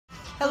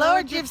Hello,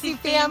 our Gypsy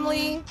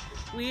family.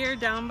 We are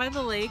down by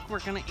the lake. We're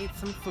gonna eat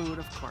some food,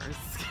 of course.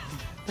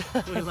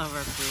 We love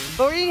our food.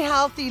 But we're eating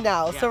healthy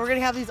now, Yeah. so we're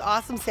gonna have these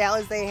awesome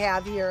salads they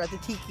have here at the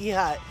Tiki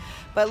Hut.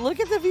 But look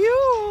at the view!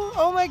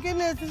 Oh my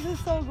goodness, this is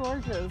so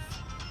gorgeous.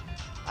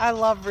 I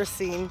love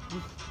Racine.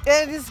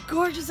 And it is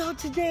gorgeous out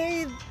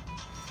today.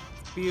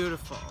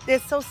 Beautiful.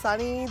 It's so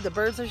sunny. The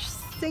birds are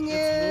singing.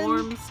 It's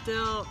warm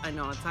still. I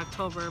know it's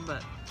October,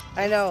 but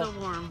I know. It's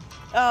still warm.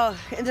 Oh,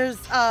 and there's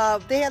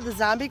they had the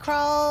zombie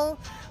crawl.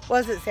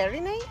 Was it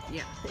Saturday night?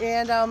 Yeah.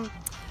 And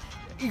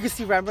you can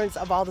see remnants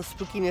of all the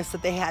spookiness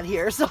that they had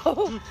here. So,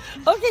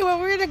 okay, well,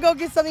 we're gonna go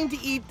get something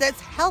to eat that's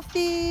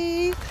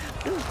healthy.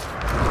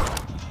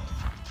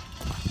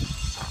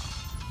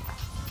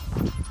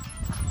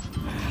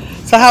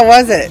 So how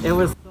was it? It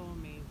was so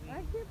amazing. I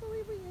can't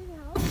believe we ate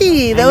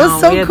healthy. That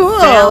was so cool.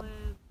 Salad,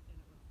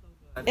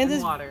 and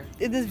this water.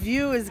 This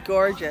view is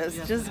gorgeous,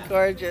 just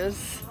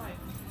gorgeous.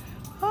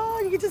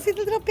 Oh, you get to see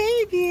the little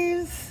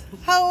babies.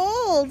 How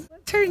old?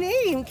 What's her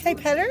name? Can I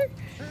pet her?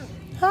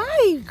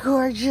 Hi,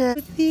 gorgeous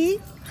Ruthie.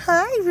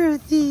 Hi,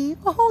 Ruthie.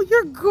 Oh,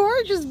 you're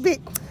gorgeous,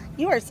 babe.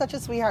 You are such a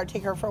sweetheart.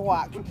 Take her for a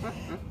walk.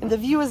 And the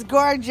view is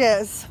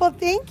gorgeous. Well,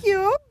 thank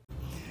you.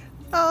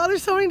 Oh,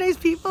 there's so many nice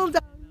people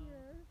down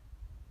here.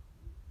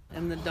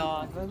 And the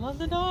dog. I love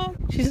the dog.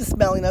 She's just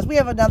smelling us. We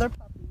have another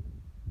puppy.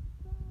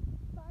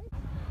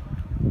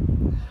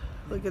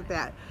 Look at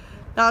that.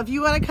 Now, if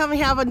you want to come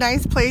and have a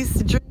nice place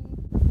to drink,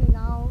 hang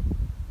out,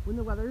 when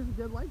the weather is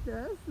good like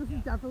this, this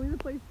is definitely the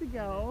place to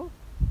go.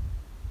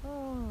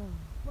 Oh,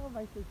 love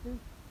my sisters.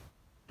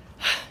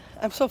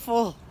 I'm so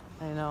full.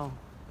 I know.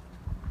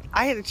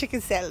 I had a chicken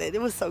salad.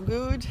 It was so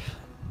good. It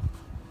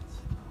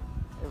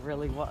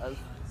really was.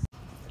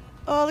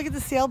 Oh, look at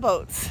the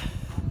sailboats.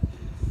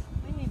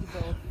 We need to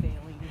go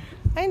sailing.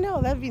 I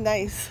know, that'd be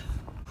nice.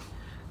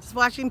 Just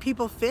watching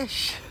people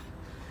fish.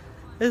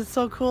 It's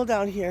so cool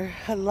down here.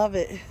 I love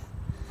it.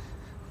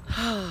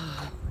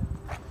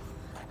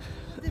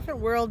 Different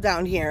world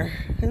down here.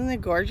 Isn't it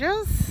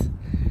gorgeous?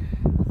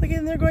 Look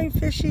at, they're going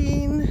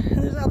fishing.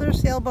 And there's other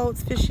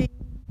sailboats fishing.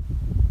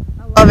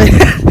 I love it.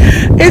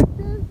 It's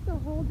just a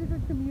whole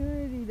different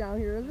community down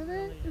here, isn't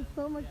it? It's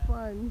so much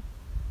fun.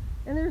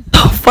 And they're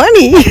so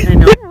funny. I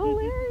know. They're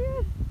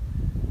hilarious.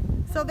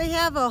 So they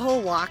have a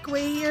whole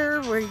walkway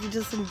here where you can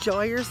just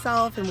enjoy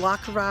yourself and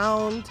walk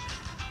around.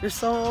 There's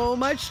so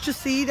much to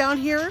see down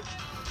here.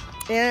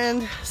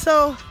 And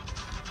so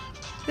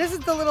this is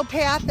the little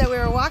path that we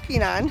were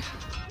walking on.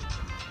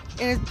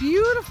 And it's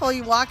beautiful.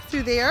 You walk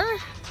through there.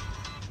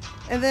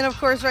 And then of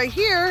course right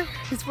here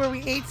is where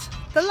we ate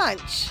the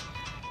lunch.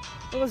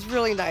 It was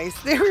really nice.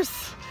 They were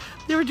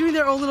doing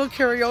their own little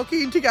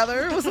karaoke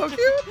together. It was so cute.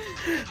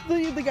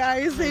 The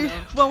guys,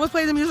 one was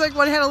playing the music,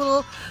 one had a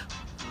little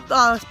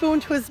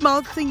spoon to his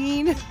mouth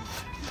singing.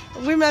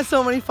 We met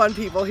so many fun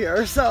people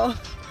here. So,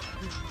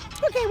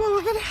 okay, well,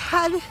 we're gonna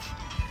head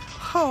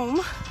home,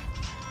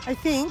 I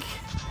think.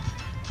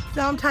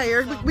 Now I'm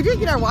tired. We did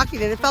get our walking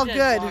in. It felt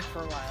good. Walk for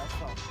a while,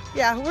 so.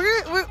 Yeah,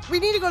 we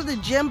need to go to the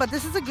gym, but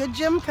this is a good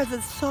gym because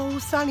it's so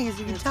sunny. As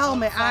you can tell,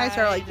 my eyes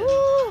are like,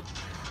 woo.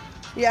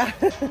 Yeah.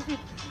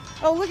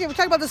 Oh, look, we're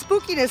talking about the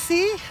spookiness.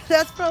 See?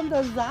 That's from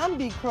the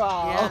zombie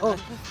crawl.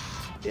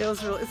 Yeah.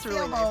 It's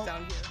really nice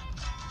down here.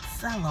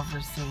 I love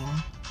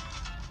Racine.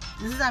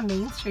 This is on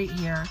Main Street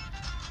here.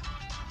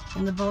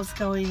 And the boat's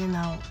going in and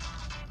out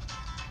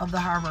of the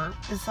harbor.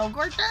 It's so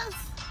gorgeous.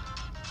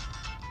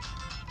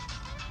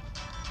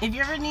 If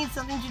you ever need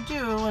something to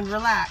do and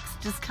relax,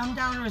 just come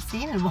down to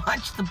Racine and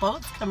watch the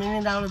boats come in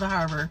and out of the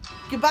harbor.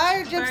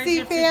 Goodbye,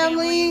 Gypsy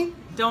family.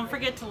 Don't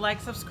forget to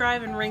like,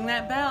 subscribe, and ring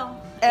that bell.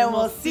 And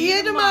we'll see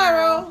you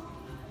tomorrow.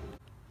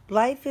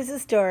 Life is a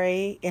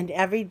story, and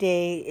every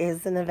day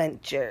is an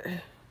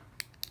adventure.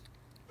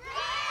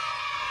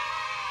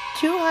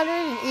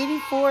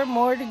 284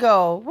 more to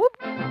go. Whoop.